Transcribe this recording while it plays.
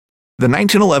The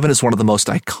 1911 is one of the most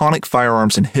iconic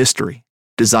firearms in history.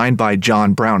 Designed by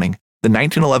John Browning, the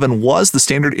 1911 was the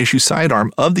standard issue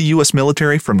sidearm of the U.S.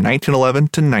 military from 1911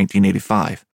 to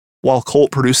 1985. While Colt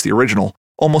produced the original,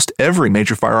 almost every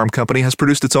major firearm company has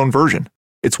produced its own version.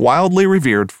 It's wildly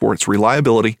revered for its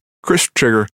reliability, crisp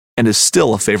trigger, and is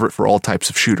still a favorite for all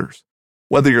types of shooters.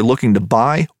 Whether you're looking to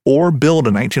buy or build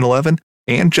a 1911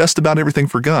 and just about everything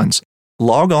for guns,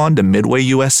 log on to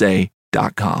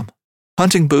midwayusa.com.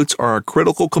 Hunting boots are a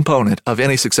critical component of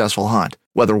any successful hunt.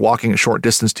 Whether walking a short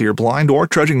distance to your blind or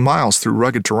trudging miles through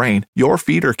rugged terrain, your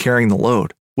feet are carrying the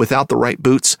load. Without the right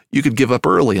boots, you could give up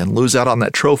early and lose out on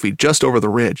that trophy just over the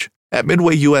ridge. At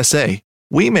Midway USA,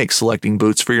 we make selecting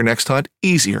boots for your next hunt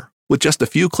easier. With just a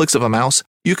few clicks of a mouse,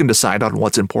 you can decide on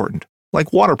what's important,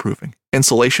 like waterproofing,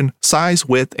 insulation, size,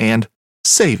 width, and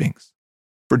savings.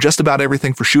 For just about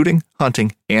everything for shooting,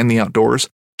 hunting, and the outdoors,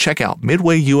 check out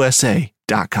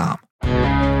midwayusa.com.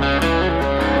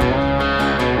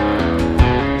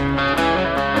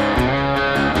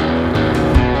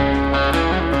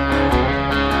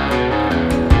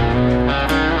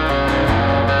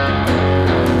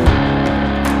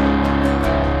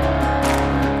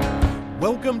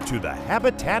 Welcome to the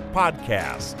Habitat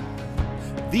Podcast,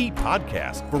 the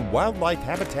podcast for wildlife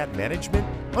habitat management,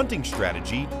 hunting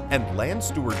strategy, and land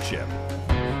stewardship.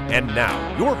 And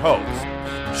now, your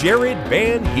host, Jared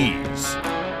Van Hees.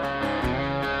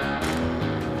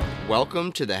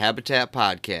 Welcome to the Habitat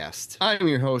Podcast. I'm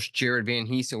your host, Jared Van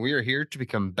Hees, and we are here to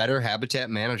become better habitat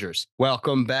managers.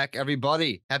 Welcome back,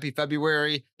 everybody. Happy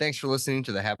February. Thanks for listening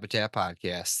to the Habitat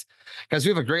Podcast. Guys, we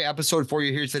have a great episode for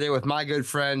you here today with my good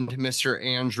friend, Mr.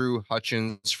 Andrew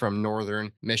Hutchens from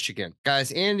Northern Michigan.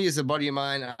 Guys, Andy is a buddy of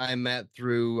mine I met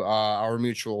through our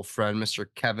mutual friend, Mr.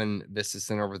 Kevin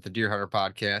Vistison over at the Deer Hunter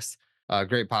Podcast.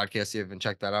 Great podcast. If you haven't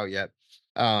checked that out yet.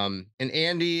 And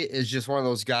Andy is just one of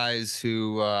those guys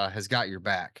who has got your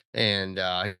back, and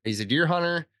he's a deer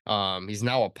hunter. He's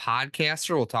now a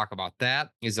podcaster. We'll talk about that.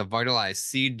 He's a vitalized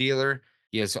seed dealer.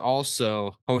 He is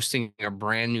also hosting a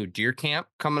brand new deer camp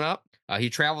coming up. He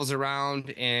travels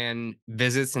around and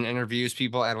visits and interviews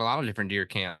people at a lot of different deer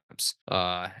camps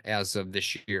as of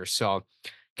this year. So,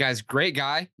 guys, great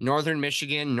guy. Northern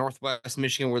Michigan, Northwest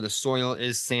Michigan, where the soil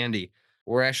is sandy.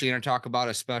 We're actually going to talk about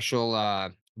a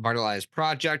special vitalized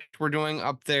project we're doing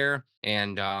up there,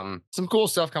 and some cool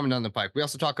stuff coming down the pipe. We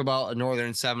also talk about a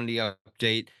Northern 70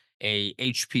 update, a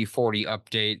HP 40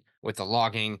 update with the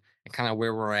logging, and kind of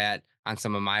where we're at on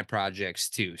some of my projects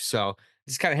too. So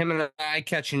it's kind of him and I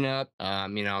catching up,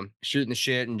 shooting the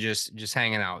shit and just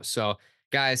hanging out. So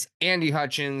guys, Andy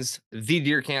Hutchens, the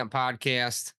Deer Camp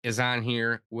Podcast, is on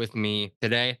here with me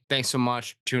today. Thanks so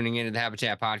much for tuning into the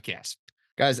Habitat Podcast.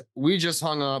 Guys, we just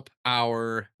hung up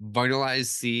our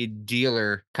Vitalized Seed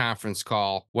Dealer conference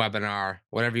call, webinar,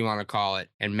 whatever you want to call it.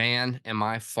 And man, am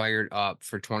I fired up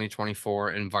for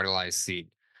 2024 in Vitalized Seed.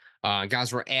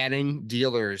 Guys, we're adding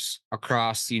dealers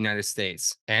across the United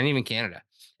States and even Canada.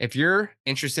 If you're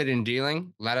interested in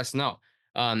dealing, let us know.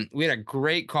 We had a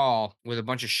great call with a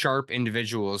bunch of sharp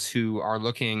individuals who are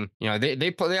looking,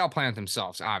 they all plant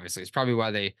themselves, obviously. It's probably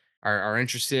why they are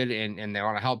interested and they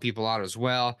want to help people out as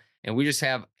well. And we just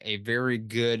have a very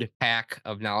good pack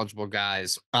of knowledgeable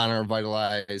guys on our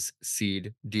Vitalized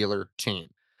Seed Dealer team.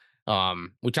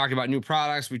 We talked about new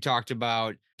products. We talked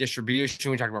about distribution.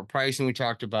 We talked about pricing. We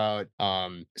talked about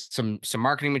some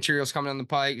marketing materials coming down the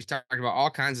pike. We talked about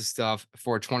all kinds of stuff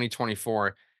for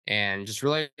 2024. And just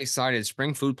really excited.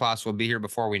 Spring food plots will be here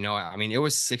before we know it. I mean, it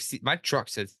was 60. My truck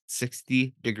said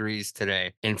 60 degrees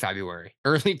today in February,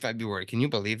 early February. Can you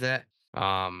believe that?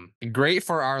 Great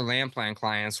for our land plan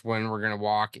clients when we're going to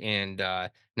walk and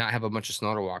not have a bunch of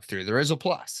snow to walk through. There is a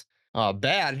plus.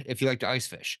 Bad if you like to ice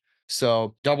fish.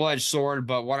 So double-edged sword,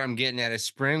 but what I'm getting at is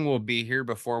spring will be here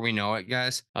before we know it,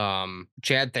 guys.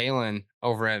 Chad Thalen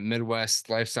over at Midwest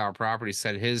Lifestyle Property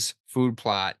said his food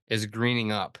plot is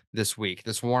greening up this week,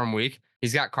 this warm week.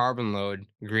 He's got carbon load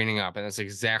greening up, and that's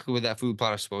exactly what that food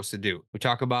plot is supposed to do. We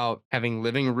talk about having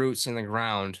living roots in the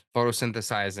ground,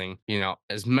 photosynthesizing,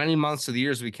 as many months of the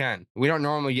year as we can. We don't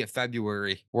normally get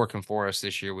February working for us.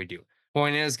 This year we do.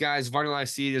 Point is, guys,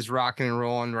 Vitalized Seed is rocking and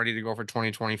rolling, ready to go for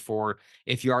 2024.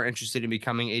 If you are interested in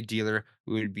becoming a dealer,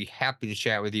 we would be happy to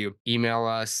chat with you. Email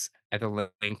us at the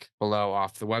link below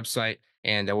off the website,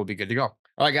 and we'll be good to go.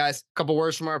 All right, guys, a couple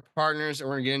words from our partners, and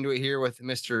we're going to get into it here with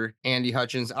Mr. Andy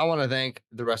Hutchens. I want to thank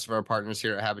the rest of our partners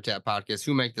here at Habitat Podcast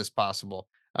who make this possible.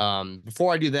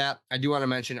 Before I do that, I do want to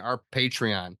mention our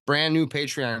Patreon, brand new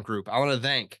Patreon group. I want to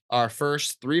thank our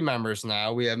first 3 members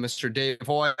now. We have Mr. Dave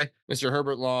Hoy, Mr.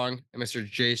 Herbert Long, and Mr.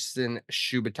 Jason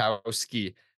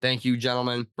Shubatowski. Thank you,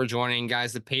 gentlemen, for joining.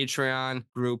 Guys, the Patreon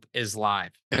group is live.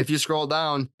 If you scroll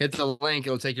down, hit the link,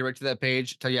 it'll take you right to that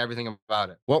page, tell you everything about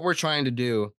it. What we're trying to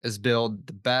do is build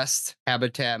the best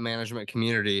habitat management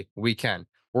community we can.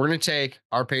 We're going to take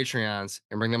our Patreons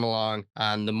and bring them along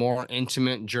on the more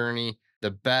intimate journey, the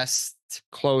best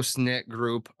close-knit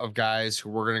group of guys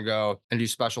who we're going to go and do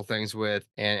special things with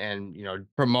and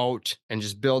promote and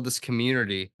just build this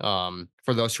community for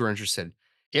those who are interested.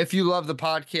 If you love the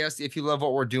podcast, if you love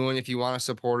what we're doing, if you want to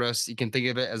support us, you can think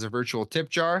of it as a virtual tip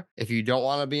jar. If you don't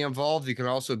want to be involved, you can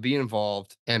also be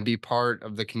involved and be part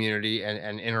of the community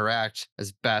and interact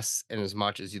as best and as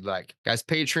much as you'd like. Guys,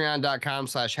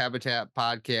 patreon.com/habitat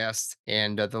podcast.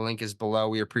 And the link is below.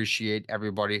 We appreciate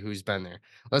everybody who's been there.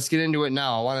 Let's get into it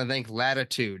now. I want to thank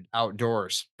Latitude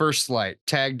Outdoors, First Light,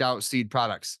 Tagged Out Seed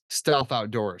Products, Stealth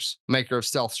Outdoors, maker of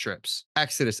Stealth Strips,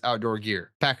 Exodus Outdoor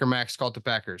Gear, Packer Max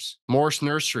Cultipackers, Morse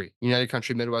Nursery, United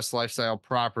Country Midwest Lifestyle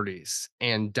Properties,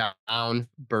 and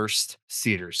Downburst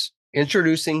Cedars.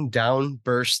 Introducing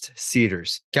Downburst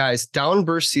Cedars. Guys,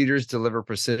 Downburst Cedars deliver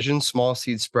precision small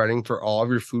seed spreading for all of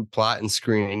your food plot and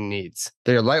screening needs.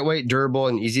 They are lightweight, durable,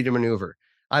 and easy to maneuver.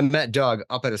 I met Doug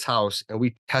up at his house and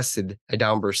we tested a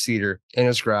downburst cedar in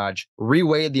his garage,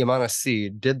 reweighed the amount of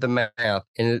seed, did the math,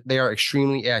 and they are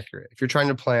extremely accurate. If you're trying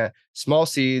to plant small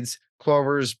seeds,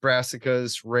 clovers,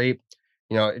 brassicas, rape,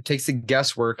 it takes the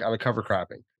guesswork out of cover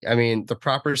cropping. I mean, the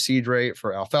proper seed rate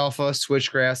for alfalfa,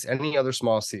 switchgrass, any other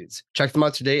small seeds. Check them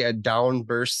out today at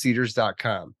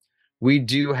downburstcedars.com. We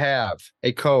do have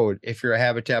a code. If you're a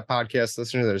Habitat podcast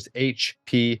listener, there's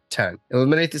HP10.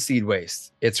 Eliminate the seed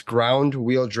waste. It's ground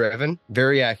wheel driven,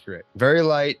 very accurate, very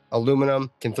light,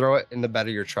 aluminum, can throw it in the bed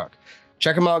of your truck.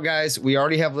 Check them out, guys. We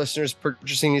already have listeners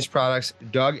purchasing these products.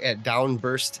 Doug at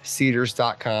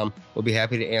downburstcedars.com will be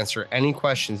happy to answer any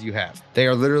questions you have. They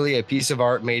are literally a piece of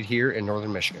art made here in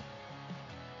Northern Michigan.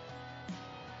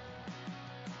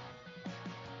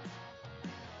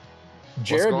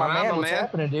 Jared, my man, what's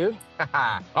happening, dude?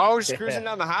 Just cruising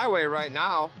down the highway right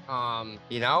now.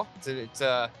 It's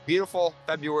a beautiful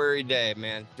February day,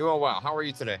 man. Doing well. How are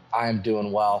you today? I'm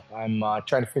doing well. I'm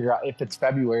trying to figure out if it's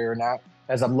February or not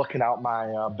as I'm looking out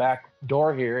my back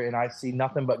door here and I see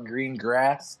nothing but green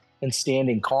grass and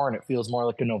standing corn. It feels more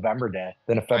like a November day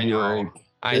than a February.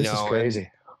 I know. This is crazy.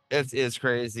 It's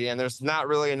crazy, and there's not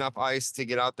really enough ice to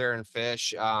get out there and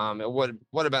fish. It would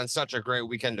have been such a great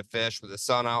weekend to fish with the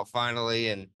sun out finally,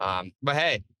 and but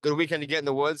hey, good weekend to get in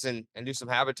the woods and do some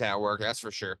habitat work. That's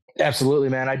for sure. Absolutely,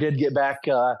 man. I did get back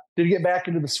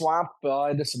into the swamp.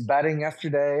 I did some bedding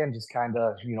yesterday and just kind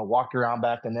of walked around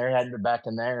back in there. Hadn't been back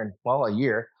in there in a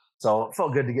year, so it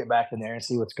felt good to get back in there and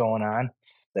see what's going on.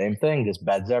 Same thing, just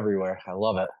beds everywhere. I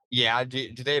love it. Yeah.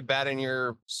 Do they bed in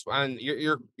your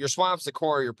swamp's the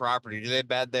core of your property? Do they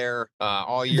bed there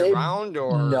all year round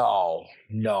or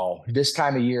no? This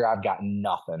time of year I've got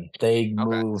nothing. They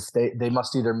move. They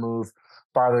must either move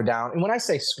farther down. And when I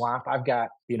say swamp, I've got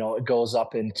it goes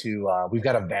up into we've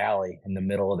got a valley in the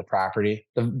middle of the property.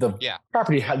 The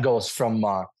property goes from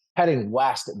heading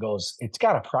west. It's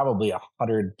got probably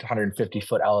 150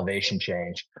 foot elevation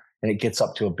change. And it gets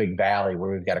up to a big valley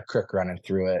where we've got a creek running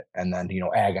through it and then,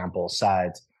 ag on both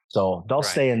sides. So they'll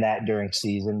stay in that during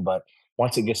season. But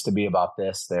once it gets to be about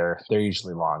this, they're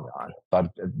usually long gone. But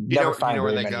never find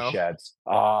very many sheds.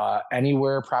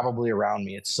 Anywhere probably around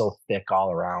me. It's so thick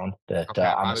all around that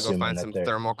I'm assuming go find some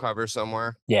thermal cover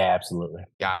somewhere. Yeah, absolutely.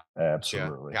 Yeah.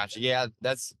 Absolutely. Gotcha. Yeah,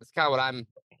 that's kind of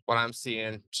what I'm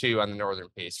seeing too on the northern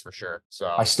piece for sure. So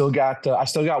I still got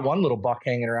one little buck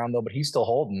hanging around though, but he's still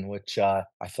holding, which I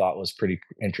thought was pretty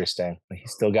interesting.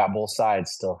 He's still got both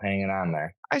sides still hanging on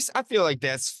there. I feel like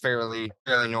that's fairly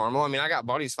normal. I mean, I got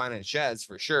buddies finding sheds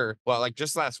for sure. But like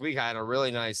just last week, I had a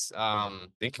really nice, I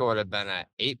think it would have been an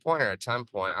 8-point or a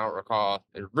 10-point. I don't recall.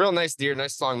 A real nice deer,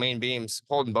 nice long main beams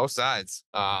holding both sides.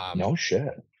 No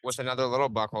shit. With another little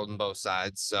buck holding both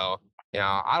sides. So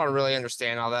I don't really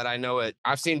understand all that. I know it.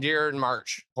 I've seen deer in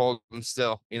March hold them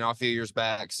still, a few years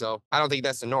back. So I don't think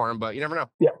that's the norm, but you never know.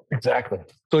 Yeah, exactly.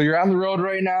 So you're on the road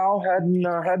right now,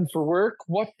 heading for work.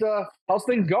 How's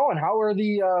things going? How's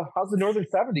the Northern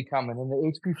 70 coming in the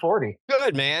HP 40?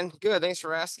 Good, man. Good. Thanks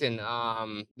for asking.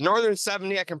 Northern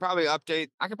 70, I can probably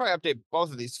update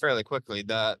both of these fairly quickly.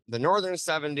 The Northern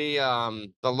 70,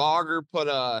 the logger put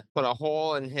a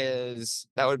hole in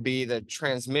that would be the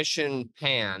transmission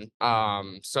pan.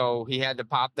 So he had to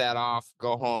pop that off,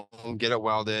 go home, get it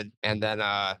welded, and then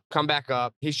come back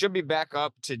up. He should be back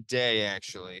up today,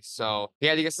 actually. So he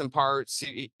had to get some parts.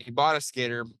 He bought a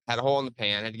skidder, had a hole in the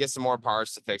pan, had to get some more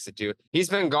parts to fix it too. He's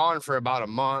been gone for about a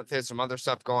month. He had some other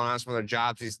stuff going on, some other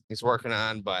jobs he's working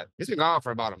on, but he's been gone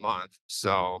for about a month.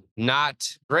 So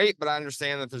not great, but I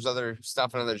understand that there's other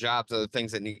stuff and other jobs, other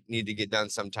things that need to get done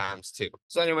sometimes too.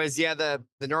 So anyways, yeah, the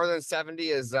Northern 70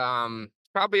 is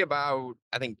probably about,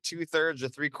 I think, 2/3 or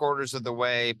 3/4 of the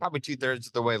way, probably 2/3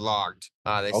 of the way logged.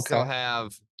 They still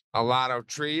have a lot of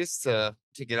trees to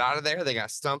get out of there. They got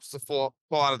stumps to pull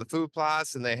out of the food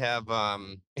plots, and they have a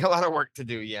lot of work to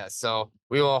do. Yeah, so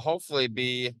we will hopefully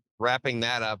be wrapping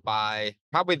that up by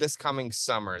probably this coming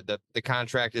summer. The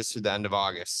contract is through the end of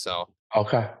August. So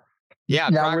yeah,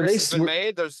 now, progress has been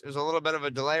made. There's a little bit of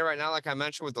a delay right now, like I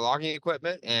mentioned, with the logging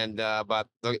equipment, and but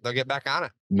they'll get back on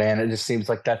it. Man, it just seems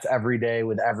like that's every day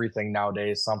with everything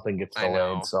nowadays. Something gets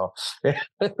delayed, so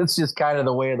it's just kind of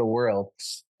the way of the world.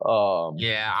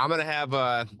 Yeah, I'm gonna have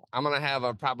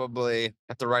a probably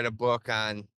have to write a book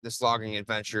on this logging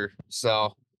adventure.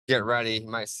 So get ready. You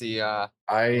might see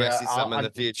something in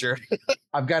the future.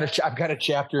 I've got a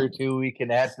chapter or two we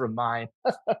can add from mine.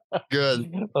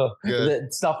 Good.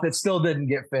 Good. Stuff that still didn't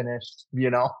get finished,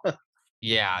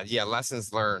 Yeah,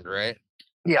 lessons learned, right?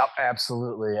 Yep,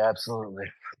 absolutely.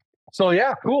 So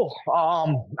yeah, cool.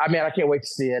 I mean, I can't wait to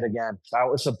see it again.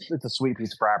 It's a sweet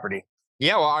piece of property.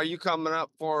 Yeah, well, are you coming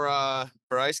up for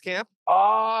ice camp?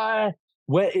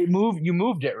 You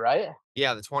moved it, right?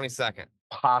 Yeah, the 22nd.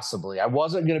 Possibly. I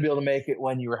wasn't going to be able to make it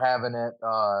when you were having it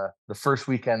the first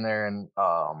weekend there in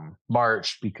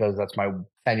March, because that's my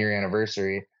 10-year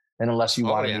anniversary. And unless you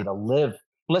wanted me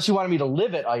to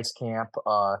live at ice camp,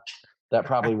 that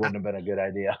probably wouldn't have been a good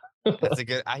idea. That's a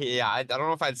good. I don't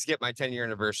know if I'd skip my 10-year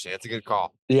anniversary. That's a good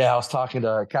call. Yeah, I was talking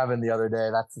to Kevin the other day.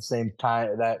 That's the same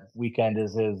time that weekend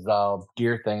is his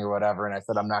gear thing or whatever. And I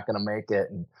said, I'm not going to make it.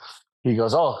 And he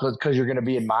goes, oh, because you're going to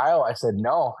be in Mile? I said,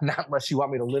 no, not unless you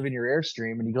want me to live in your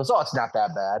Airstream. And he goes, oh, it's not that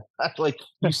bad. I'm like,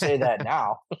 you say that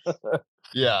now.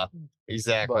 Yeah,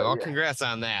 exactly. But, well, congrats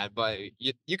on that. But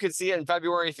you could see it in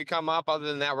February if you come up. Other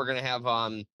than that, we're gonna have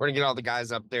we're gonna get all the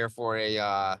guys up there for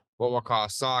a what we'll call a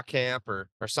saw camp or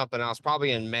something else.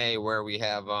 Probably in May, where we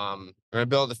have we're gonna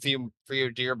build a few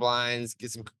deer blinds,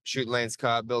 get some shooting lanes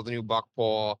cut, build a new buck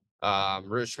pole.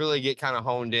 Just really get kind of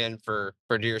honed in for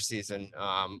deer season.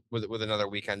 With another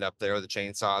weekend up there with the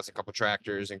chainsaws, a couple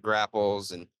tractors and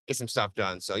grapples, and get some stuff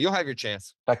done. So you'll have your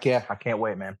chance. I can't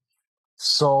wait, man.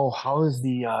 So how is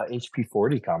the HP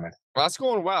 40 coming? Well, that's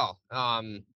going well.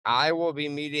 I will be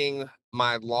meeting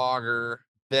my logger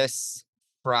this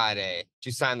Friday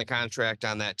to sign the contract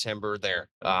on that timber there.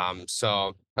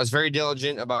 So I was very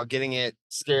diligent about getting it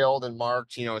scaled and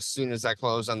marked, as soon as I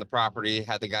closed on the property,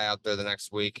 had the guy out there the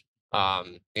next week.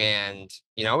 And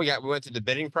we went through the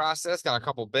bidding process, got a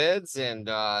couple bids, and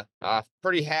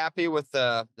pretty happy with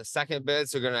the second bid.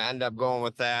 So we're going to end up going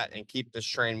with that and keep this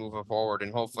train moving forward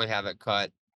and hopefully have it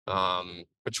cut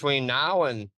between now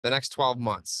and the next 12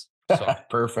 months. So.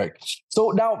 Perfect. So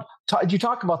now you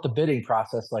talk about the bidding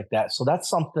process like that. So that's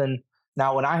something.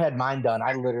 Now, when I had mine done,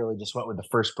 I literally just went with the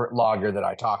first logger that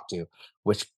I talked to,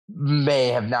 which may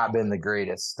have not been the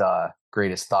greatest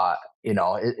thought.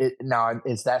 Now,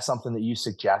 is that something that you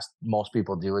suggest most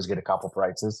people do, is get a couple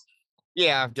prices?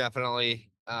 Yeah,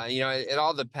 definitely. It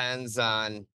all depends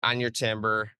on your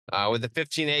timber. With the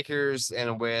 15 acres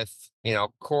and with,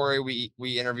 Corey,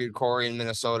 we interviewed Corey in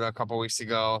Minnesota a couple weeks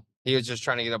ago. He was just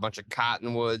trying to get a bunch of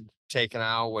cottonwood taken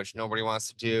out, which nobody wants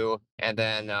to do. And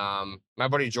then my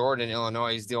buddy Jordan in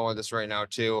Illinois, he's dealing with this right now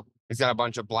too. He's got a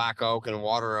bunch of black oak and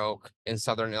water oak in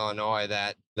southern Illinois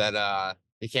that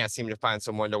he can't seem to find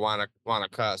someone to want to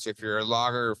cut. So if you're a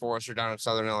logger or forester down in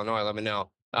southern Illinois, let me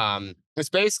know. It's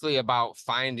basically about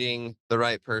finding the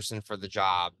right person for the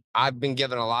job. I've been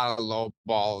given a lot of low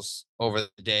balls over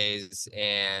the days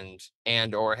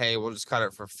or hey, we'll just cut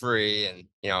it for free,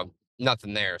 and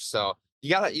nothing there. So you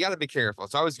gotta be careful.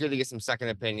 It's always good to get some second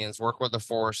opinions, work with a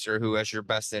forester who has your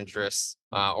best interests,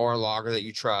 or a logger that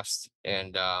you trust,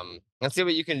 and see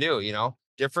what you can do.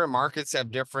 Different markets have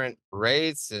different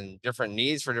rates and different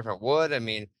needs for different wood. I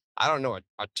mean, I don't know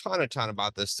a ton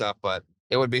about this stuff, but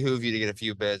it would behoove you to get a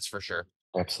few bids for sure.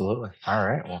 Absolutely. All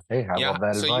right. Well, hey, I love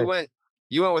that. So advice.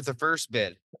 you went with the first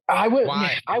bid. I went.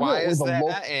 Why? I Why went is with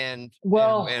that?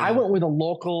 I went with a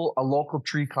local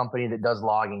tree company that does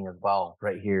logging as well,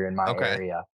 right here in my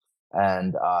area,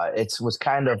 and it was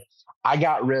kind of. I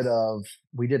got rid of.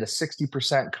 We did a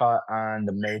 60% cut on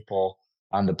the maple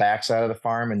on the backside of the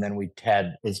farm, and then we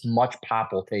had as much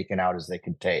popple taken out as they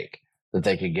could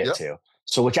get to.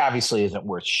 So, which obviously isn't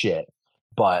worth shit,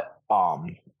 but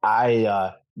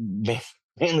I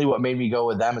mainly what made me go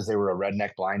with them is they were a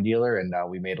redneck blind dealer, and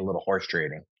we made a little horse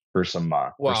trading. for some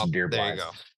deer there you blinds. go.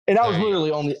 And I was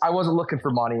literally I wasn't looking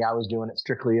for money. I was doing it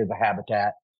strictly as a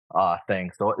habitat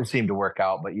thing. So it seemed to work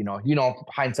out. But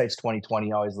hindsight's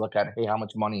 2020. Always look at, hey, how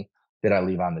much money did I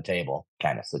leave on the table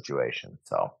kind of situation.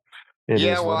 So it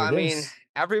is what it is.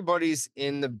 Everybody's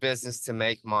in the business to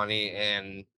make money,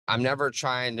 and I'm never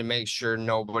trying to make sure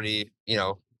nobody,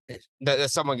 that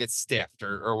someone gets stiffed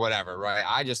or whatever,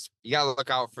 right? You gotta look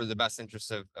out for the best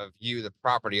interest of you, the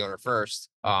property owner first.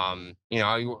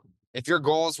 If your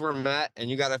goals were met and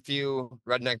you got a few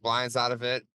redneck blinds out of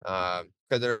it,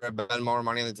 could there have been more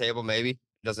money on the table? Maybe.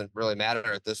 It doesn't really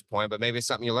matter at this point, but maybe it's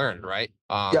something you learned, right?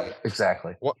 Yep,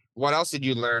 exactly. What else did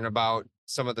you learn about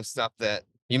some of the stuff that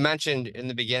you mentioned in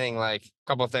the beginning, like a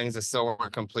couple of things that still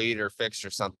weren't complete or fixed or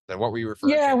something? What were you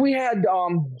referring to? Yeah, we had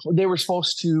they were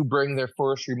supposed to bring their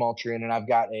forestry mulcher in, and I've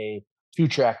got a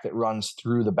 2-track that runs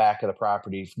through the back of the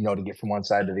property, to get from one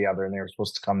side to the other. And they were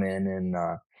supposed to come in and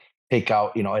take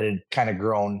out, it had kind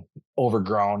of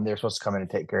overgrown. They were supposed to come in and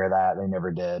take care of that. They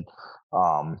never did.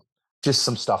 Just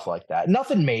some stuff like that.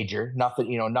 Nothing major, nothing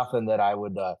that I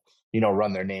would,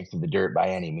 run their name through the dirt by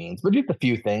any means, but just a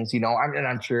few things,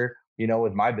 I'm sure,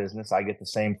 with my business, I get the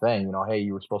same thing, hey,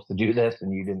 you were supposed to do this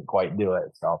and you didn't quite do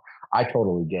it. So I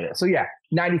totally get it. So yeah,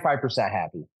 95%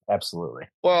 happy. Absolutely.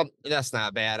 Well, that's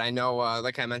not bad. I know,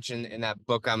 like I mentioned in that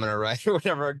book I'm going to write or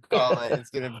whatever I call it, it's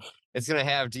going to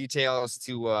have details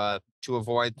to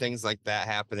avoid things like that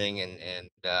happening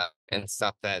and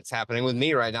stuff that's happening with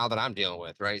me right now that I'm dealing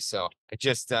with. Right. So it's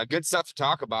just good stuff to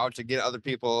talk about to get other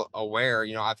people aware.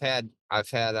 I've had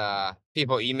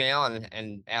people email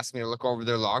and ask me to look over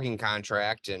their logging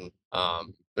contract, and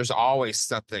there's always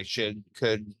stuff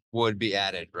that would be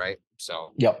added. Right.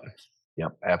 So. Yep.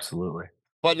 Absolutely.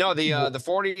 But no, the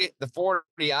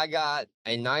 40, I got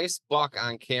a nice buck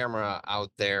on camera out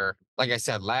there. Like I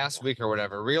said, last week or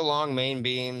whatever, real long main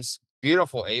beams,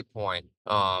 beautiful 8-point.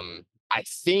 I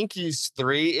think he's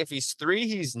 3. If he's 3,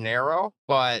 he's narrow,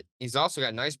 but he's also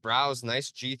got nice brows,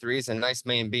 nice G3s, and nice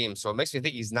main beams. So it makes me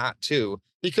think he's not 2.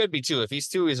 He could be 2. If he's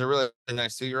 2, he's a really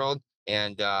nice 2-year-old.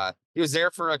 And he was there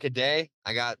for like a day.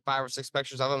 I got 5 or 6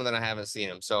 pictures of him, and then I haven't seen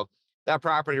him. So that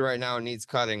property right now needs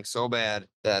cutting so bad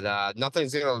that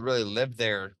nothing's going to really live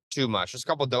there too much. There's a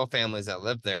couple of doe families that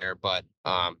live there, but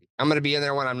I'm going to be in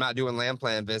there when I'm not doing land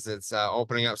plan visits,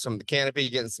 opening up some of the canopy,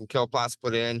 getting some kill plots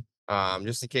put in,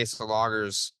 just in case the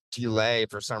loggers delay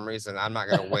for some reason. I'm not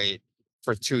going to wait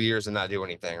for 2 years and not do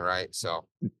anything, right? So.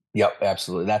 Yep,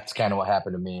 absolutely. That's kind of what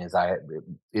happened to me is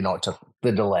it took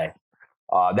the delay.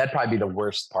 That'd probably be the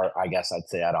worst part, I guess I'd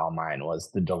say, out of all mine was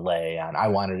the delay. And I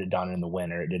wanted it done in the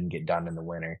winter. It didn't get done in the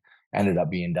winter. Ended up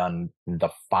being done the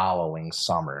following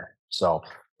summer. So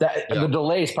the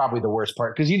delay is probably the worst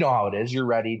part because you know how it is. You're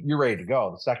ready to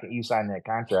go. The second you sign that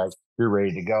contract, you're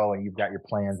ready to go and you've got your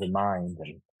plans in mind.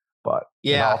 But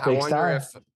yeah, it all takes I wonder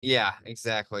time.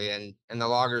 exactly. And the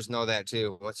loggers know that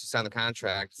too. Once you sign the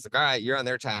contract, it's like, all right, you're on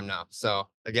their time now. So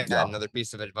again, another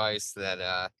piece of advice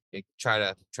that you try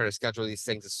to schedule these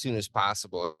things as soon as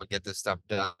possible, get this stuff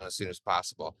done as soon as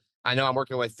possible. I know I'm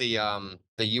working with the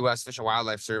U.S. Fish and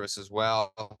Wildlife Service as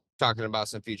well, talking about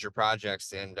some future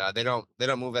projects, and they don't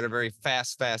move at a very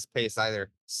fast pace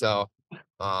either. So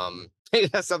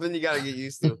that's something you got to get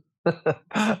used to.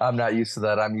 I'm not used to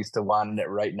that. I'm used to wanting it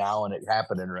right now and it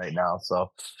happening right now.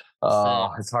 So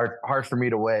it's hard for me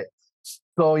to wait.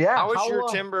 So yeah. How was your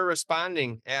timber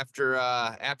responding after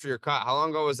your cut? How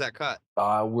long ago was that cut?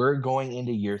 We're going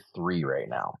into year 3 right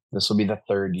now. This will be the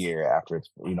 3rd year after it's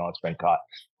been cut.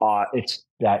 It's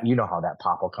that how that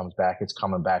popple comes back. It's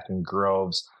coming back in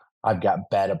groves. I've got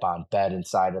bed upon bed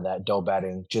inside of that doe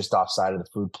bedding just offside of the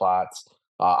food plots.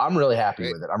 I'm really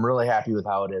happy with it. I'm really happy with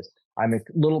how it is.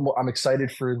 I'm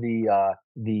excited for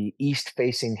the east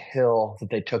facing hill that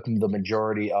they took the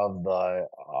majority of the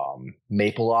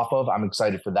maple off of. I'm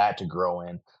excited for that to grow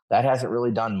in. That hasn't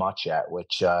really done much yet,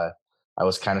 which I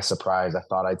was kind of surprised. I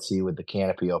thought I'd see with the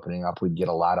canopy opening up, we'd get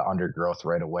a lot of undergrowth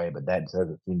right away, but that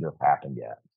doesn't seem to have happened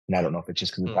yet. And I don't know if it's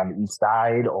just because it's on the east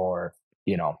side or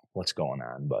what's going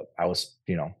on, but I was,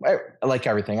 like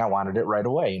everything, I wanted it right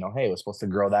away. Hey, it was supposed to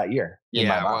grow that year.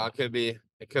 Yeah, well, it could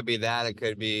be that. It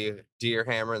could be deer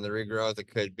hammer and the regrowth. It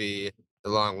could be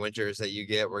the long winters that you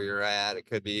get where you're at. It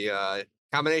could be a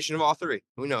combination of all 3.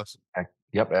 Who knows?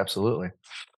 Yep, absolutely.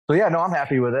 So yeah, no, I'm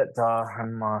happy with it.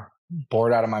 I'm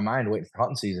bored out of my mind waiting for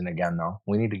hunting season again, though.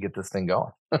 We need to get this thing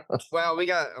going. Well, we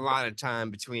got a lot of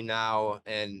time between now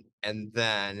and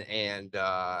then, and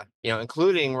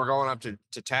including we're going up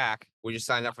to TAC. We just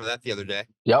signed up for that the other day.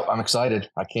 Yep, I'm excited.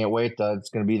 I can't wait. It's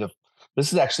going to be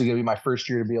this is actually going to be my first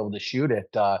year to be able to shoot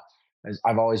it.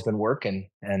 I've always been working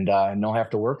and no have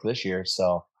to work this year,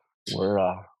 so we're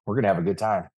we're gonna have a good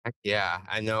time. Yeah,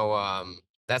 I know.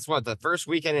 That's what the first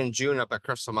weekend in June up at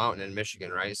Crystal Mountain in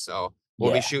Michigan, right? So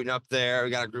we'll be Yeah. shooting up there. We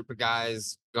got a group of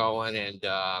guys going, and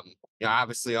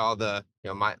obviously all the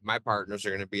my partners are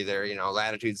going to be there.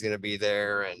 Latitude's going to be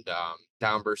there, and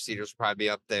Downburst Cedars will probably be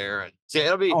up there, and so yeah,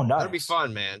 Oh, it'll be nice.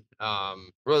 fun, man.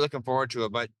 Really looking forward to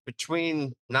it. But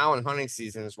between now and hunting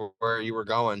seasons, where you were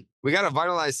going, we got a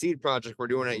vitalized seed project we're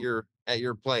doing at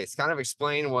your place. Kind of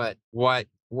explain what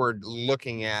we're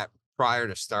looking at prior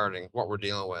to starting, what we're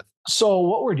dealing with. So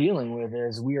what we're dealing with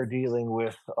is we are dealing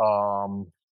with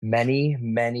many,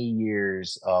 many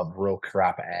years of row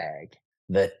crop ag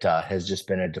that has just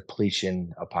been a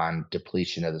depletion upon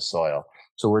depletion of the soil.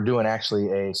 So we're doing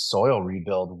actually a soil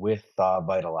rebuild with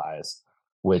Vitalize,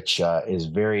 which is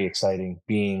very exciting.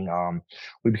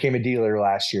 We became a dealer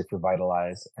last year for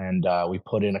Vitalize, and we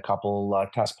put in a couple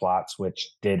test plots, which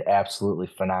did absolutely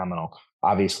phenomenal.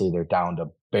 Obviously, they're down to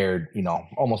bare,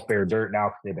 almost bare dirt now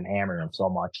because they've been hammering them so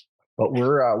much. But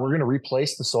we're going to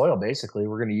replace the soil. Basically,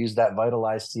 we're going to use that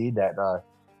vitalized seed, that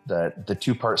the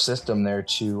 2-part system there,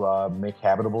 to make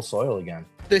habitable soil again.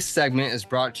 This segment is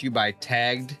brought to you by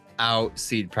Tagged Out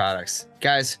Seed Products.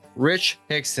 Guys, Rich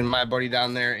Hickson, my buddy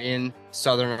down there in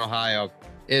Southern Ohio,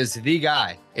 is the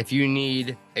guy. If you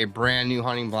need a brand new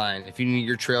hunting blind, if you need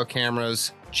your trail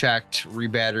cameras checked,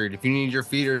 rebattered, if you need your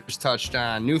feeders touched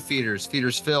on, new feeders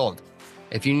filled,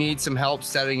 if you need some help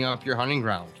setting up your hunting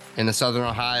ground in the Southern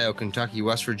Ohio, Kentucky,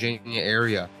 West Virginia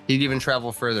area, he'd even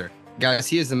travel further. Guys,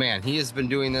 he is the man. He has been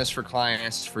doing this for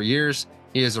clients for years.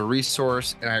 He is a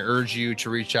resource, and I urge you to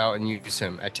reach out and use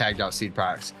him at Tagged Out Seed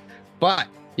Products. But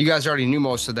you guys already knew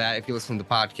most of that if you listen to the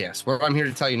podcast. What I'm here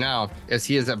to tell you now is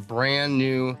he is a brand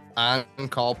new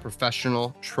on-call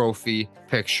professional trophy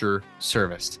picture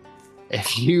service.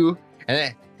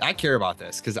 I care about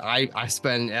this because I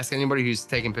spend, ask anybody who's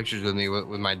taking pictures with me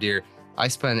with my deer, I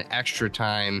spend extra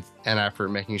time and effort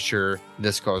making sure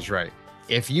this goes right.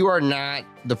 If you are not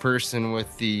the person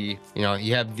with you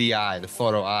have the eye, the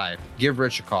photo eye, give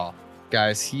Rich a call.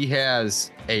 Guys, he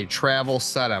has a travel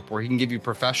setup where he can give you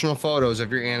professional photos of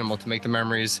your animal to make the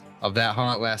memories of that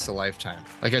hunt last a lifetime.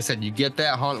 Like I said, you get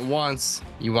that hunt once,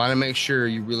 you want to make sure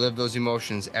you relive those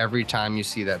emotions every time you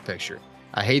see that picture.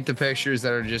 I hate the pictures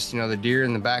that are just, the deer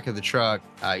in the back of the truck.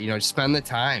 Spend the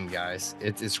time, guys.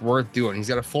 It's worth doing. He's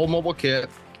got a full mobile kit.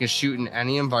 He can shoot in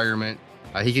any environment.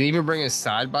 He can even bring his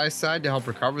side-by-side to help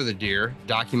recover the deer,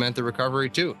 document the recovery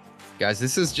too. Guys,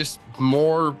 this is just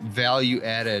more value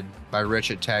added by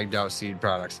Rich at Tagged Out Seed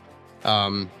Products.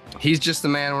 He's just the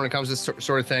man when it comes to this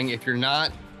sort of thing. If you're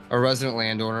not a resident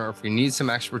landowner, or if you need some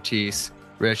expertise,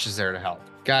 Rich is there to help.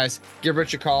 Guys, give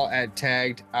Rich a call at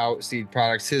Tagged Out Seed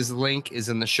Products. His link is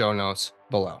in the show notes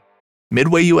below.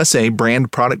 Midway USA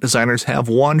brand product designers have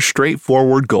one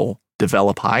straightforward goal: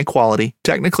 develop high-quality,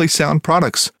 technically sound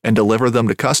products and deliver them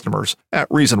to customers at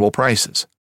reasonable prices.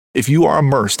 If you are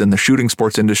immersed in the shooting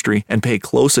sports industry and pay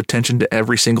close attention to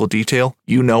every single detail,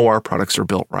 you know our products are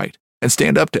built right and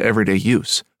stand up to everyday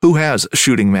use. Who has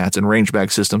shooting mats and range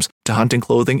bag systems to hunting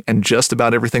clothing and just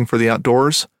about everything for the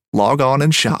outdoors? Log on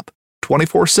and shop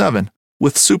 24/7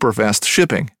 with super fast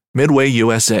shipping.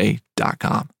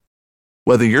 MidwayUSA.com.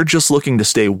 Whether you're just looking to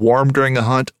stay warm during a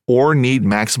hunt or need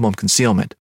maximum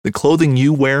concealment, the clothing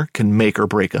you wear can make or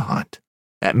break a hunt.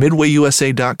 At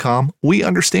MidwayUSA.com, we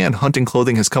understand hunting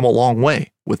clothing has come a long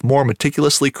way with more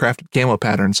meticulously crafted camo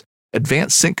patterns,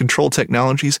 advanced scent control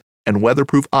technologies, and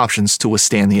weatherproof options to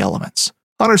withstand the elements.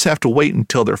 Hunters have to wait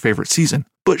until their favorite season,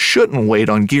 but shouldn't wait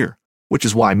on gear, which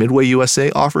is why Midway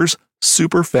USA offers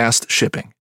super fast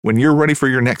shipping. When you're ready for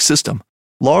your next system,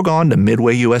 log on to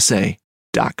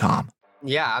MidwayUSA.com.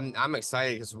 Yeah, I'm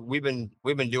excited because we've been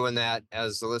doing that,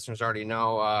 as the listeners already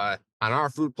know, on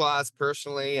our food plots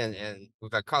personally, and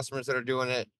we've had customers that are doing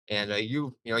it. And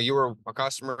you were a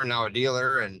customer, now a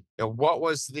dealer. And what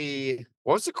was the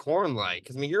corn like?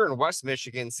 Because you're in West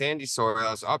Michigan, sandy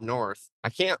soils up north.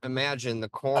 I can't imagine the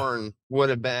corn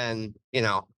would have been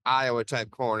Iowa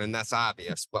type corn, and that's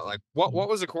obvious. But like, what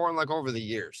was the corn like over the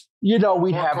years? We'd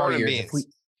Corn have our and years. beans.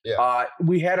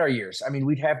 We had our years.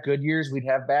 We'd have good years, we'd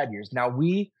have bad years. Now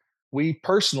we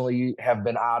personally have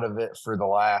been out of it for the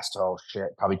last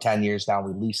probably 10 years now.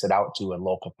 We lease it out to a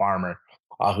local farmer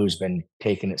who's been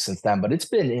taking it since then. But it's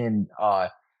been in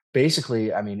basically,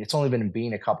 it's only been in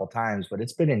bean a couple times, but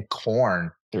it's been in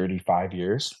corn 35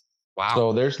 years. Wow.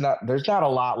 So there's not a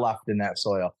lot left in that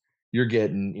soil. You're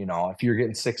getting, if you're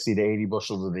getting 60 to 80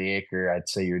 bushels of the acre, I'd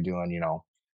say you're doing,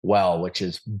 well, which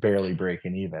is barely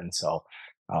breaking even. So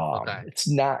Okay. It's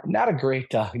not a great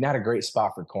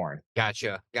spot for corn.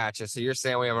 Gotcha. So you're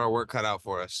saying we have our work cut out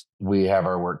for us. We have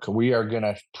our work. We are going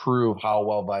to prove how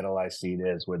well vitalized seed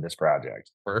is with this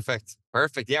project. Perfect.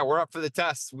 Yeah, we're up for the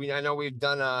test. I know we've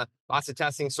done lots of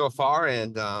testing so far,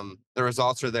 and the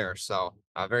results are there. So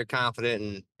very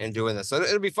confident in doing this. So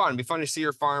it'll be fun. It'll be fun to see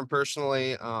your farm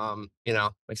personally.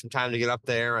 Make some time to get up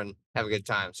there and have a good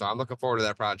time. So I'm looking forward to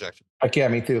that project. Okay,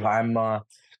 me too.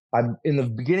 I'm in the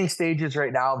beginning stages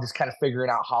right now, just kind of figuring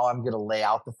out how I'm going to lay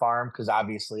out the farm, because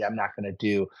obviously I'm going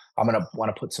to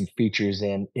want to put some features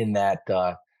in that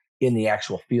in the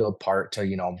actual field part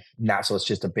to, not so it's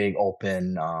just a big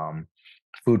open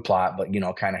food plot, but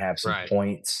kind of have some Right.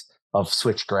 points of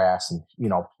switchgrass and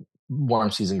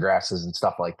warm season grasses and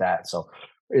stuff like that. So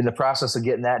in the process of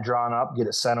getting that drawn up, get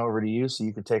it sent over to you so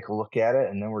you can take a look at it,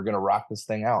 and then we're going to rock this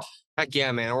thing out. Heck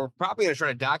yeah, man. We're probably going to try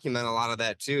to document a lot of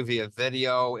that too via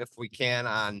video if we can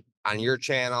on your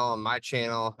channel and my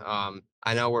channel.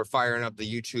 I know we're firing up the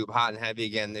YouTube hot and heavy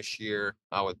again this year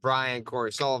with Brian,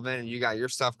 Corey Sullivan, and you got your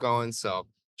stuff going. So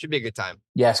should be a good time.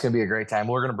 Yeah, it's going to be a great time.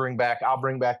 I'll bring back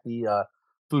the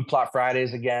Food Plot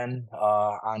Fridays again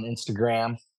on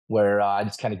Instagram, where I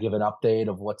just kind of give an update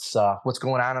of what's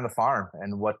going on the farm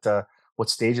and what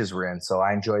stages we're in. So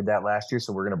I enjoyed that last year,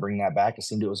 so we're going to bring that back. It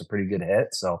seemed it was a pretty good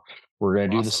hit, so we're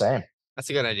going to do the same. That's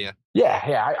a good idea.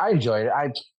 Yeah, I enjoyed it.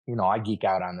 I geek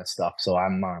out on this stuff, so I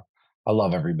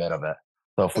love every bit of it.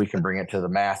 So if we can bring it to the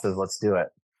masses, let's do it.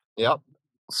 Yep.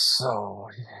 So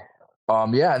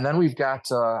yeah, and then we've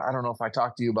got I don't know if I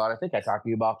talked to you about, I think I talked to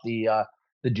you about the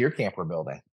deer camp we're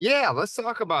building. Yeah, let's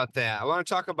talk about that. I want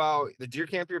to talk about the deer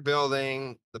camp you're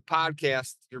building, the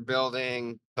podcast you're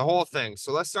building, the whole thing.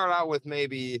 So let's start out with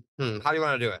maybe, how do you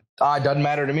want to do it? It doesn't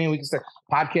matter to me. We can start.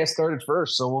 Podcast started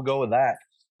first, so we'll go with that.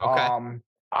 Okay.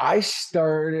 I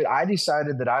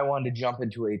decided that I wanted to jump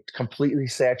into a completely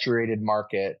saturated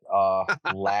market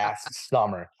last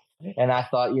summer. And I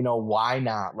thought, why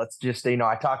not? Let's just,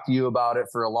 I talked to you about it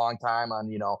for a long time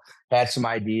on, had some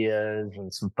ideas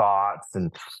and some thoughts,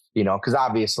 and, because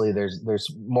obviously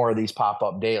there's more of these pop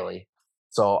up daily.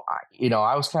 So,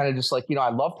 I was kind of just like, I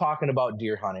love talking about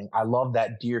deer hunting. I love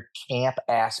that deer camp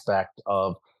aspect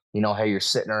of, hey, you're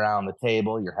sitting around the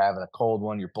table, you're having a cold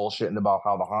one, you're bullshitting about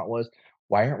how the hunt was.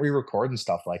 Why aren't we recording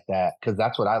stuff like that? Because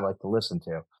that's what I like to listen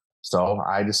to. So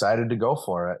I decided to go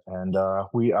for it. And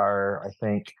we are, I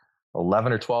think,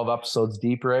 11 or 12 episodes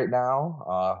deep right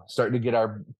now, starting to get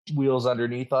our wheels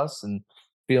underneath us and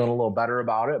feeling a little better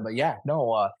about it. But yeah,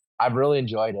 no, I've really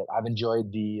enjoyed it. I've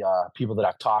enjoyed the people that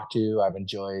I've talked to. I've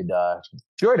enjoyed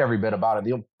every bit about it.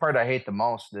 The part I hate the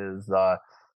most is all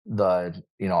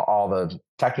the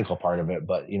technical part of it.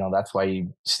 But that's why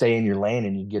you stay in your lane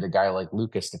and you get a guy like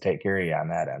Lucas to take care of you on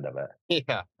that end of it.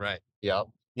 Yeah, right. Yep.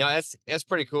 No, that's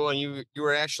pretty cool. And you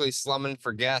were actually slumming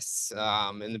for guests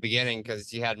in the beginning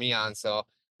because you had me on. So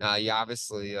you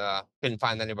obviously couldn't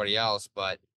find anybody else.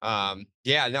 But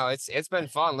yeah, no, it's been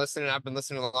fun listening. I've been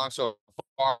listening along so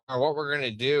far. What we're gonna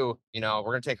do, we're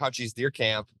gonna take Hutchens Deer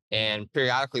Camp and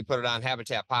periodically put it on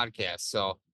Habitat Podcast.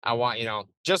 So I want,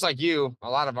 just like you, a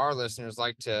lot of our listeners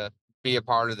like to be a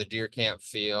part of the deer camp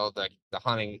field, like the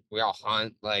hunting. We all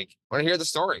hunt. Like, want to hear the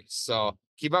stories. So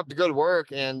keep up the good work,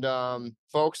 and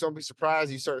folks, don't be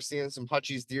surprised you start seeing some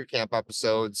Hutchens Deer Camp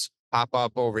episodes pop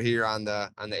up over here on the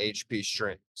HP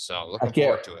stream. So looking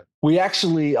forward to it. We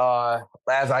actually,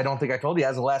 as I don't think I told you,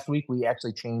 as of last week, we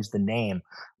actually changed the name.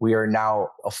 We are now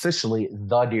officially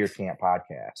the Deer Camp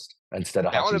Podcast instead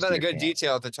of. That would have been a good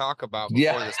detail to talk about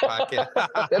before this podcast.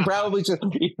 It probably should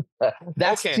be.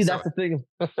 That's the thing.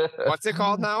 What's it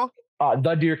called now?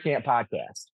 The Deer Camp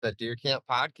Podcast. The Deer Camp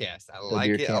Podcast. I like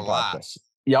it a lot. Podcast.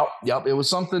 Yep. It was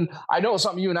something, I know,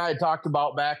 something you and I had talked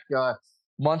about back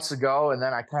months ago, and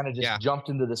then I kind of just jumped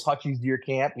into this Hutchens Deer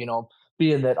Camp,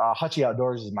 being that Hutchie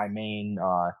Outdoors is my main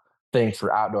thing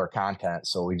for outdoor content.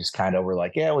 So we just kind of were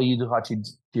like, yeah, well, you do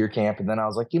Hutchens Deer Camp. And then I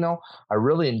was like, I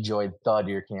really enjoyed the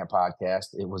Deer Camp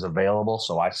Podcast. It was available,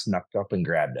 so I snuck up and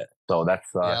grabbed it. So that's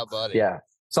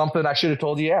something I should have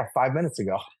told you 5 minutes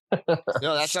ago.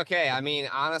 No, that's okay. I mean,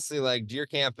 honestly, like deer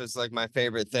camp is like my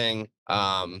favorite thing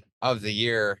of the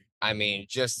year. I mean,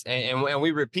 just and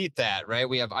we repeat that, right?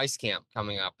 We have ice camp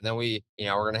coming up, and then we're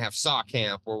gonna have saw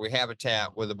camp where we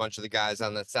habitat with a bunch of the guys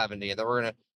on the 70, and then we're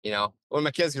gonna, when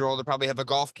my kids get older, probably have a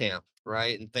golf camp,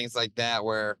 right? And things like that,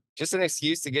 where just an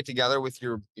excuse to get together with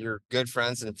your good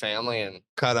friends and family and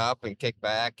cut up and kick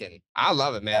back. And I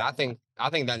love it, man. I think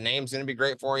that name's going to be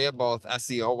great for you, both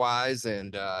SEO wise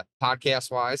and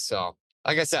podcast wise. So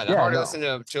Like I said, I've Yeah, already no.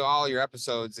 listened to all your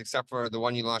episodes except for the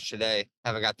one you launched today.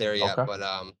 Haven't got there yet, Okay. but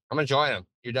I'm enjoying them.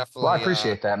 You're Well, I definitely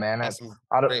appreciate that, man. have some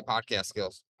I don't, great podcast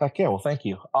skills. Heck yeah, well, thank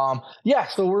you. Yeah,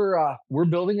 so we're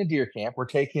building a deer camp. We're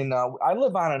taking. I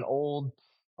live on an old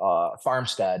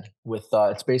farmstead with.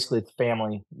 It's basically it's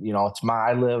family. You know, it's my.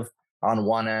 I live on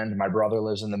one end. My brother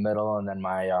lives in the middle, and then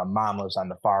my mom lives on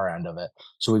the far end of it.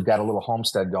 So we've got a little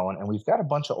homestead going, and we've got a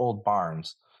bunch of old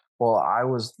barns. Well, I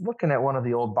was looking at one of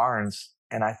the old barns,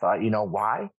 and I thought, you know,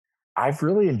 why? I've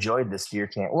really enjoyed this deer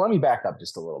camp. Well, let me back up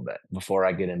just a little bit before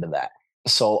I get into that.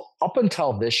 So up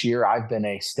until this year, I've been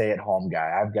a stay-at-home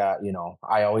guy. I've got, you know,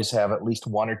 I always have at least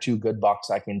one or two good bucks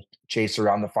I can chase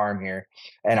around the farm here,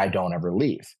 and I don't ever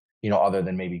leave, you know, other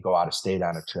than maybe go out of state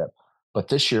on a trip. But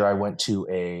this year I went to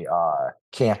a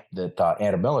camp that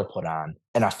Anna Miller put on,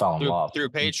 and I fell in love Through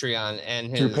Patreon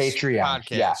and through his Patreon.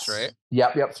 podcast, right?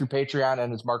 Yes. Yep. Through Patreon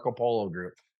and his Marco Polo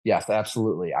group. Yes,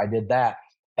 absolutely. I did that,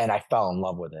 and I fell in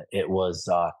love with it. It was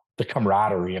the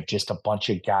camaraderie of just a bunch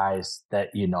of guys that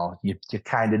you know you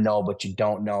kind of know but you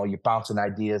don't know. You're bouncing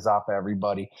ideas off of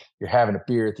everybody. You're having a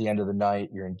beer at the end of the night.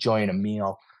 You're enjoying a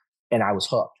meal, and I was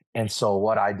hooked. And so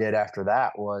what I did after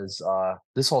that was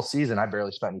this whole season I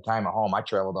barely spent any time at home. I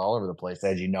traveled all over the place,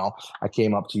 as you know. I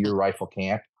came up to your rifle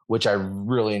camp, which I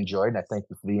really enjoyed, and I thank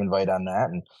you for the invite on that,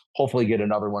 and hopefully get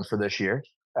another one for this year.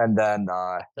 And then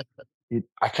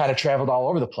I kind of traveled all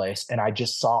over the place and I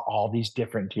just saw all these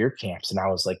different deer camps. And I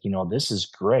was like, you know, this is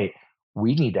great.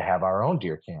 We need to have our own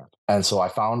deer camp. And so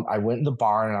I went in the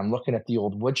barn and I'm looking at the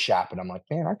old wood shop and I'm like,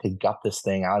 man, I could gut this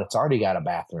thing out. It's already got a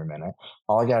bathroom in it.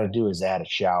 All I got to do is add a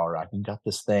shower. I can gut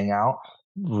this thing out,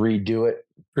 redo it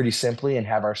pretty simply, and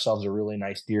have ourselves a really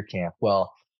nice deer camp.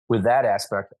 Well, with that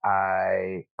aspect,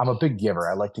 I'm a big giver.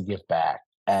 I like to give back.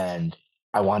 And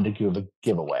I wanted to give a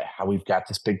giveaway. We've got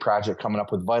this big project coming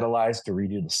up with Vitalize to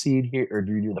redo the seed here or to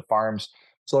redo the farm's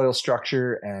soil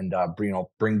structure and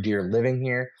bring deer living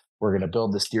here. We're going to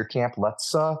build this deer camp.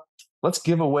 Let's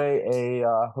give away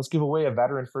a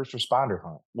veteran first responder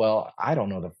hunt. Well, I don't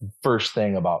know the first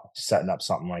thing about setting up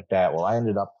something like that. Well, I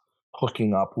ended up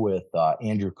hooking up with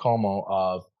Andrew Como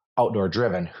of Outdoor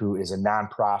Driven, who is a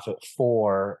nonprofit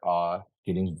for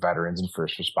getting veterans and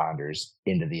first responders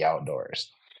into the outdoors.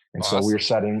 And Awesome.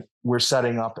 So we're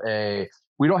setting up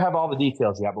we don't have all the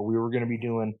details yet, but we were going to be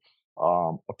doing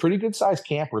a pretty good size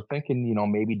camp. We're thinking, you know,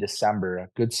 maybe December, a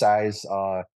good size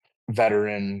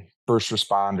veteran first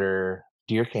responder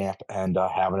deer camp, and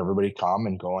having everybody come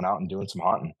and going out and doing some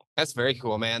hunting. That's very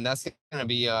cool, man. That's gonna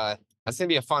be a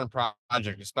fun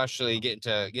project, especially getting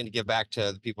to give back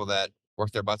to the people that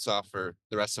work their butts off for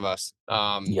the rest of us.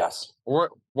 Yes.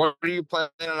 What are you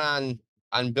planning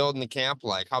on building the camp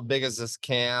like? How big is this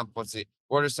camp?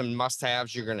 What are some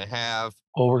must-haves you're gonna have?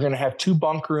 Well, we're going to have 2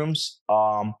 bunk rooms.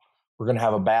 We're going to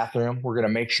have a bathroom. We're going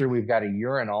to make sure we've got a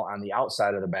urinal on the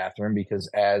outside of the bathroom because,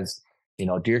 as you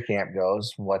know, deer camp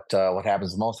goes, what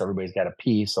happens the most? Everybody's got to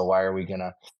pee. So why are we going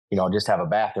to, you know, just have a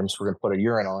bathroom? So we're going to put a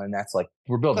urinal in. That's like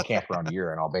we're building a camp around a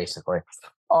urinal, basically.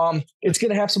 It's going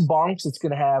to have some bunks. It's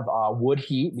going to have wood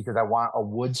heat because I want a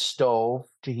wood stove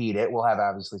to heat it. We'll have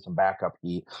obviously some backup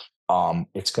heat.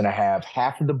 It's going to have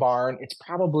half of the barn. It's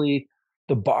probably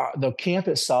the camp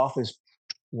itself is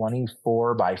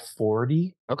 24 by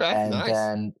 40. Okay, And nice.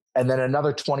 then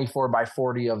another 24 by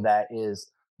 40 of that is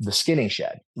the skinning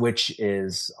shed, which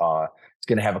is it's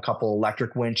going to have a couple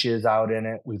electric winches out in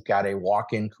it. We've got a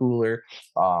walk-in cooler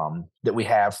that we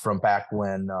have from back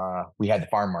when we had the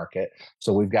farm market.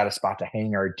 So we've got a spot to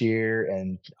hang our deer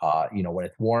and you know, when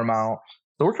it's warm out.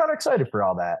 So we're kind of excited for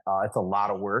all that. It's a lot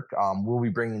of work. We'll be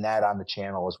bringing that on the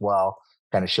channel as well,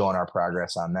 kind of showing our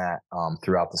progress on that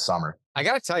throughout the summer. I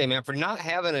got to tell you, man, for not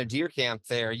having a deer camp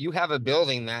there, you have a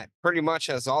building that pretty much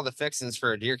has all the fixings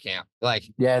for a deer camp. Like,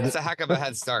 yeah, it's a heck of a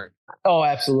head start. Oh,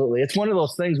 absolutely. It's one of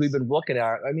those things we've been looking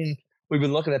at. I mean, we've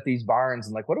been looking at these barns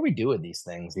and like, what do we do with these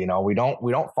things? You know, we don't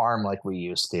farm like we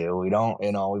used to. We don't,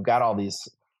 you know, we've got all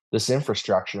this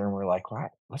infrastructure and we're like,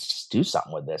 right, let's just do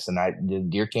something with this. And the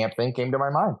deer camp thing came to my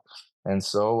mind. And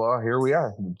so here we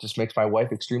are. It just makes my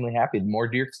wife extremely happy. More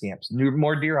deer camps,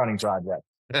 more deer hunting projects.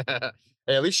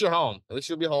 Hey, at least you're home. At least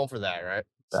you'll be home for that, right?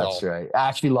 That's right.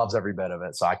 She loves every bit of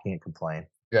it, so I can't complain.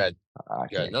 Good.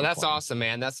 No, that's awesome,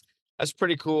 man. That's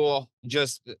pretty cool.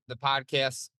 Just the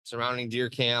podcast surrounding deer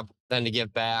camp, then to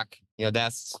give back. You know,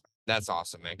 that's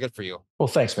awesome, man. Good for you. Well,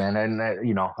 thanks, man. And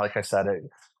you know, like I said,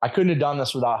 I couldn't have done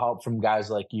this without help from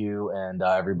guys like you and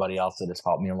everybody else that has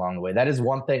helped me along the way. That is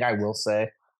one thing I will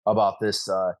say about this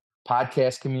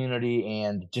podcast community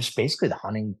and just basically the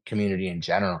hunting community in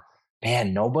general.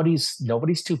 Man, nobody's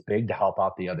too big to help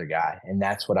out the other guy. And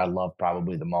that's what I love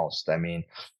probably the most. I mean,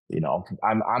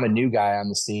 I'm a new guy on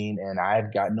the scene, and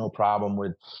I've got no problem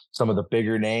with some of the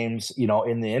bigger names,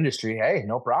 in the industry. Hey,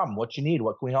 no problem. What you need?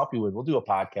 What can we help you with? We'll do a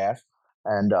podcast.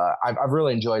 And I've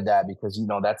really enjoyed that because,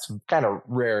 that's kind of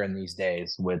rare in these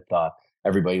days with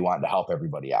everybody wanting to help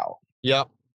everybody out. Yep.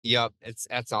 Yep.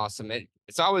 That's awesome.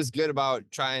 It's always good about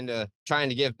trying to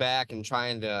give back and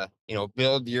trying to,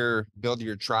 build your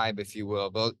tribe, if you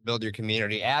will, build your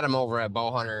community. Adam over at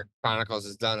Bowhunter Chronicles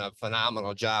has done a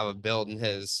phenomenal job of building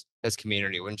his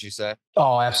community, wouldn't you say?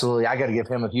 Oh, absolutely. I got to give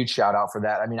him a huge shout out for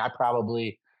that. I mean, I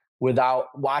probably, without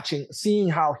seeing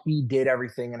how he did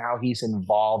everything and how he's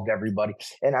involved everybody.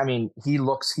 And I mean, he's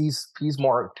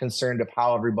more concerned of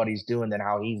how everybody's doing than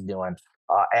how he's doing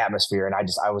atmosphere. And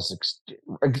I was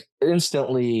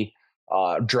instantly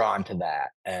drawn to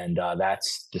that. And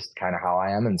that's just kind of how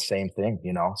I am. And same thing,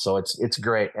 so it's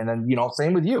great. And then,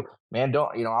 same with you, man.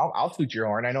 Don't, I'll toot your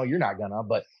horn. I know you're not gonna,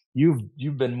 but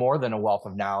you've been more than a wealth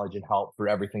of knowledge and help for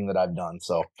everything that I've done.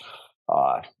 So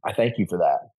I thank you for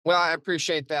that. Well, I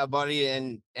appreciate that, buddy,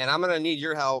 and I'm gonna need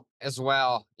your help as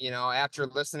well. After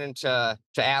listening to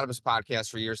Adam's podcast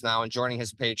for years now and joining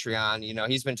his Patreon,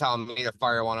 he's been telling me to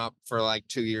fire one up for like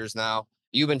 2 years now.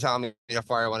 You've been telling me to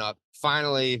fire one up.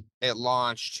 Finally, it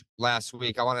launched last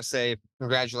week. I want to say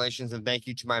congratulations and thank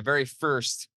you to my very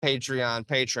first Patreon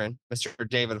patron, Mr.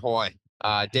 David Hoy.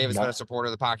 David's been a supporter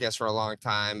of the podcast for a long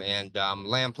time, and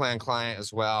Land Plan client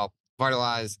as well.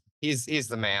 Vitalize, he's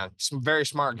the man. He's a very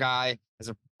smart guy. Has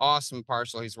an awesome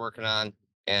parcel he's working on,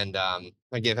 and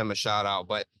I give him a shout out.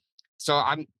 But so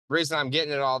reason I'm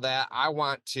getting at all that, I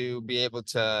want to be able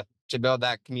to build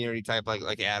that community type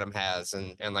like Adam has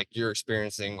and like you're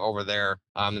experiencing over there,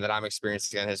 and that I'm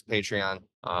experiencing on his Patreon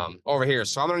over here.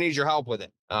 So I'm gonna need your help with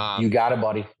it. You got it,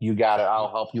 buddy. You got it.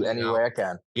 I'll help you any way I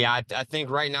can. Yeah, I think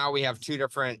right now we have two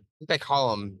different, I think they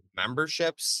call them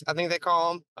memberships. I think they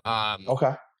call them.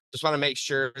 Okay. Just want to make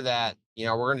sure that,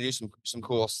 we're going to do some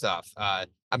cool stuff.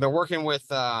 I've been working with,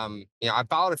 I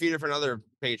followed a few different other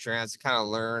Patreons to kind of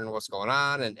learn what's going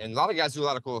on. And a lot of guys do a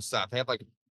lot of cool stuff. They have like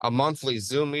a monthly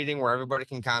Zoom meeting where everybody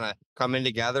can kind of come in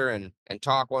together and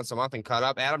talk once a month and cut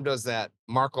up. Adam does that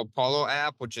Marco Polo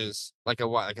app, which is like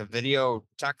a video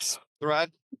text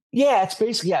thread. Yeah, it's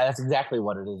basically, that's exactly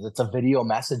what it is. It's a video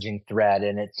messaging thread,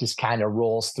 and it just kind of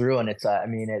rolls through, and it's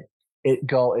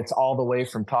it's all the way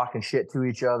from talking shit to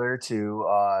each other to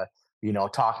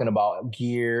talking about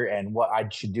gear and what I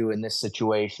should do in this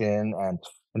situation. And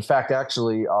in fact,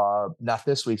 actually, not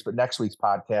this week's but next week's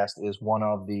podcast is one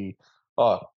of the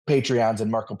Patreons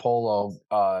in Marco Polo,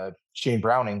 Shane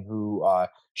Browning, who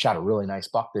shot a really nice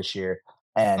buck this year.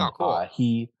 And cool.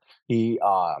 He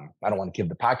I don't want to give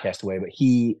the podcast away, but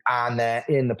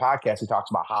in the podcast, he talks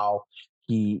about how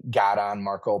he got on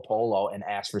Marco Polo and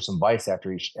asked for some advice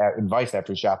after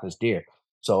he shot this deer.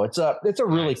 So it's a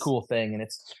really cool thing, and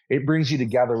it brings you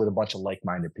together with a bunch of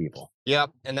like-minded people.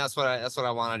 Yep, and that's what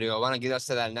I want to do. I want to get us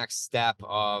to that next step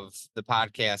of the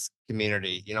podcast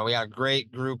community. We got a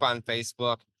great group on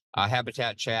Facebook,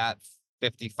 Habitat Chat,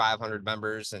 5,500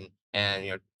 members,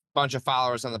 and bunch of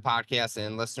followers on the podcast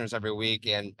and listeners every week,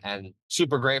 and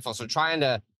super grateful. So trying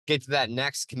to get to that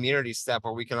next community step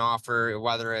where we can offer,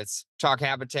 whether it's talk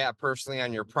habitat personally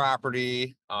on your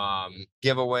property,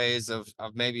 giveaways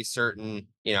of maybe certain,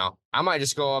 I might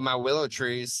just go on my willow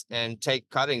trees and take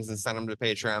cuttings and send them to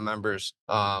Patreon members.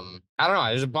 I don't know.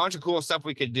 There's a bunch of cool stuff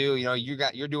we could do.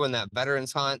 You're doing that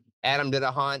veterans hunt. Adam did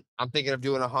a hunt. I'm thinking of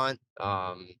doing a hunt.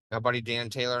 My buddy Dan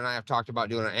Taylor and I have talked about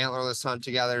doing an antlerless hunt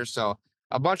together. So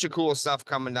a bunch of cool stuff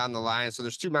coming down the line. So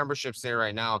there's 2 memberships there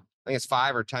right now. I think it's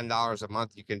 $5 or $10 a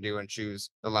month you can do and choose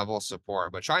the level of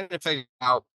support. But trying to figure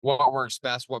out what works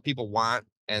best, what people want,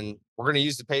 and we're going to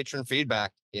use the patron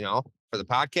feedback, for the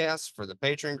podcast, for the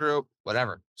patron group,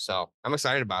 whatever. So I'm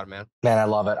excited about it, man. Man, I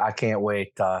love it. I can't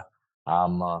wait.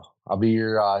 I'll be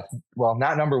your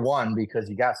not number 1 because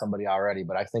you got somebody already,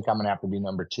 but I think I'm gonna have to be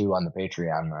number 2 on the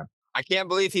Patreon, man. I can't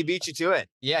believe he beat you to it.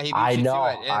 Yeah, he beat you to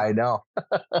it. I know.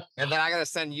 And then I gotta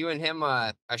send you and him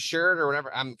a shirt or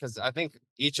whatever. Because I think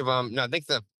each of them. No, I think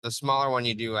the smaller one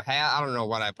you do a hat. I don't know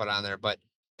what I put on there, but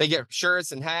they get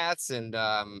shirts and hats and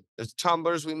there's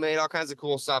tumblers we made, all kinds of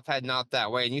cool stuff heading out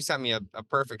that way. And you sent me a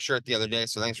perfect shirt the other day,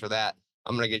 so thanks for that.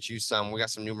 I'm gonna get you some. We got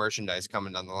some new merchandise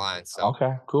coming down the line. So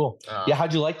okay, cool. Yeah,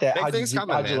 how'd you like that? How'd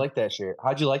you like that shirt?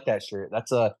 How'd you like that shirt?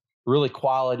 That's a really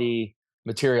quality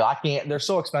material. They're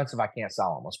so expensive I can't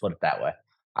sell them. Let's put it that way.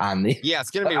 Yeah, it's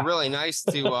gonna be really nice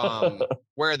to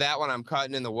wear that when I'm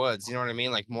cutting in the woods. You know what I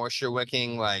mean? Like moisture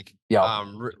wicking, like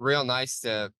real nice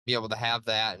to be able to have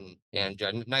that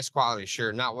and nice quality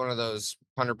shirt. Not one of those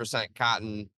 100%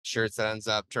 cotton shirts that ends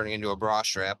up turning into a bra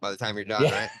strap by the time you're done,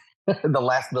 right? the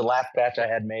last batch I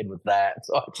had made with that.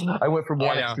 So I went from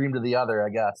one extreme to the other, I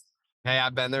guess. Hey,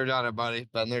 I've been there, done it, buddy.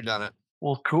 Been there, done it.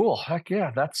 Well, cool. Heck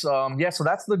yeah. That's so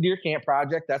that's the Deer Camp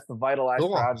project. That's the Vitalize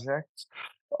project.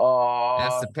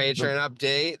 That's the Patreon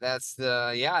update. That's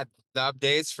the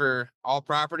updates for all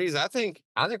properties. I think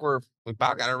we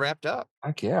about got it wrapped up.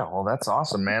 Heck yeah. Well, that's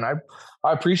awesome, man. I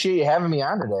appreciate you having me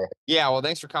on today. Yeah, well,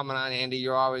 thanks for coming on, Andy.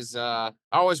 You're always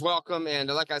welcome. And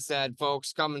like I said,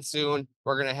 folks, coming soon,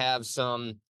 we're gonna have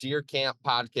some Deer Camp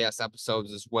podcast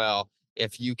episodes as well.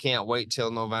 If you can't wait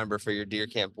till November for your Deer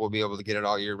Camp, we'll be able to get it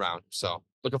all year round. So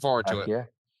looking forward to it. Yeah.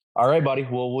 All right, buddy.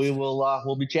 Well,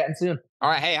 we'll be chatting soon. All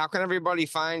right. Hey, how can everybody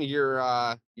find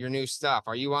your new stuff?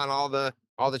 Are you on all the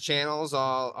channels,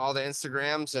 all the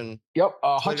Instagrams and Yep.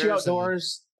 Hutchie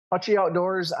Outdoors. Hutchie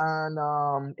Outdoors on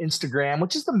Instagram,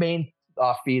 which is the main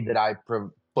feed that I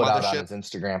put out on his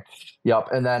Instagram. Yep.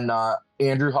 And then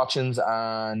Andrew Hutchens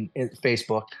on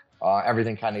Facebook.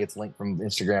 Everything kind of gets linked from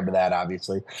Instagram to that,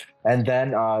 obviously. And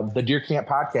then the Deer Camp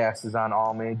podcast is on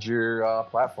all major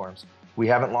platforms. We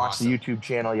haven't launched the YouTube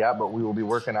channel yet, but we will be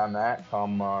working on that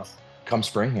come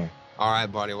spring here. All right,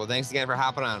 buddy. Well, thanks again for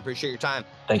hopping on. Appreciate your time.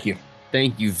 Thank you.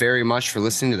 Thank you very much for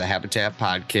listening to the Habitat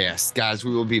Podcast. Guys,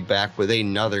 we will be back with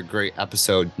another great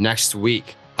episode next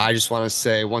week. I just want to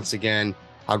say once again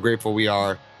how grateful we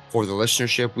are for the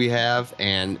listenership we have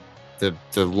and the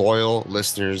loyal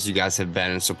listeners you guys have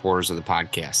been and supporters of the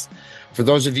podcast. For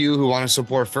those of you who want to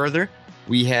support further,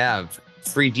 we have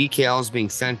free decals being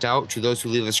sent out to those who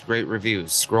leave us great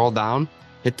reviews. Scroll down,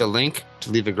 hit the link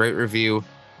to leave a great review,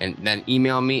 and then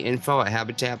email me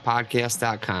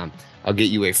info@habitatpodcast.com. I'll get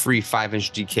you a free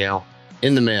 5-inch decal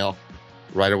in the mail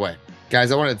right away.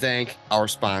 Guys, I want to thank our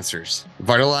sponsors,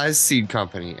 Vitalize Seed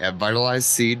Company at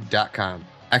vitalizeseed.com,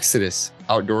 Exodus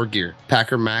Outdoor Gear,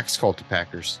 Packer Max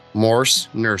Cultipackers, Morse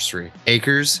Nursery,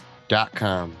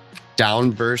 Acres.com,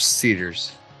 Downburst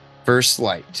Cedars, First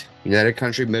Light, United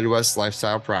Country Midwest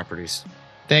Lifestyle Properties.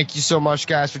 Thank you so much,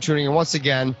 guys, for tuning in once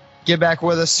again. Get back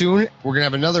with us soon. We're going to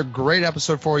have another great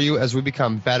episode for you as we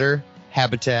become better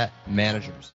habitat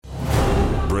managers.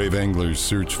 Brave anglers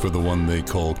search for the one they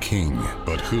call king,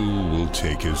 but who will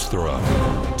take his throne?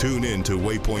 Tune in to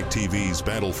Waypoint TV's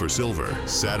Battle for Silver,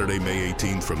 Saturday, May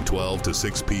 18th from 12 to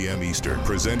 6 p.m. Eastern.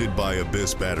 Presented by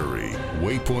Abyss Battery.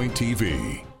 Waypoint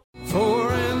TV.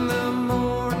 4 in the morning.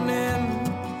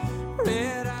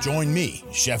 Join me,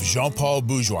 Chef Jean-Paul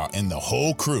Bourgeois, and the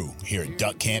whole crew here at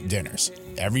Duck Camp Dinners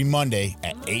every Monday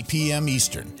at 8 p.m.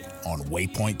 Eastern on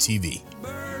Waypoint TV.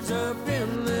 Birds up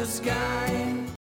in the sky.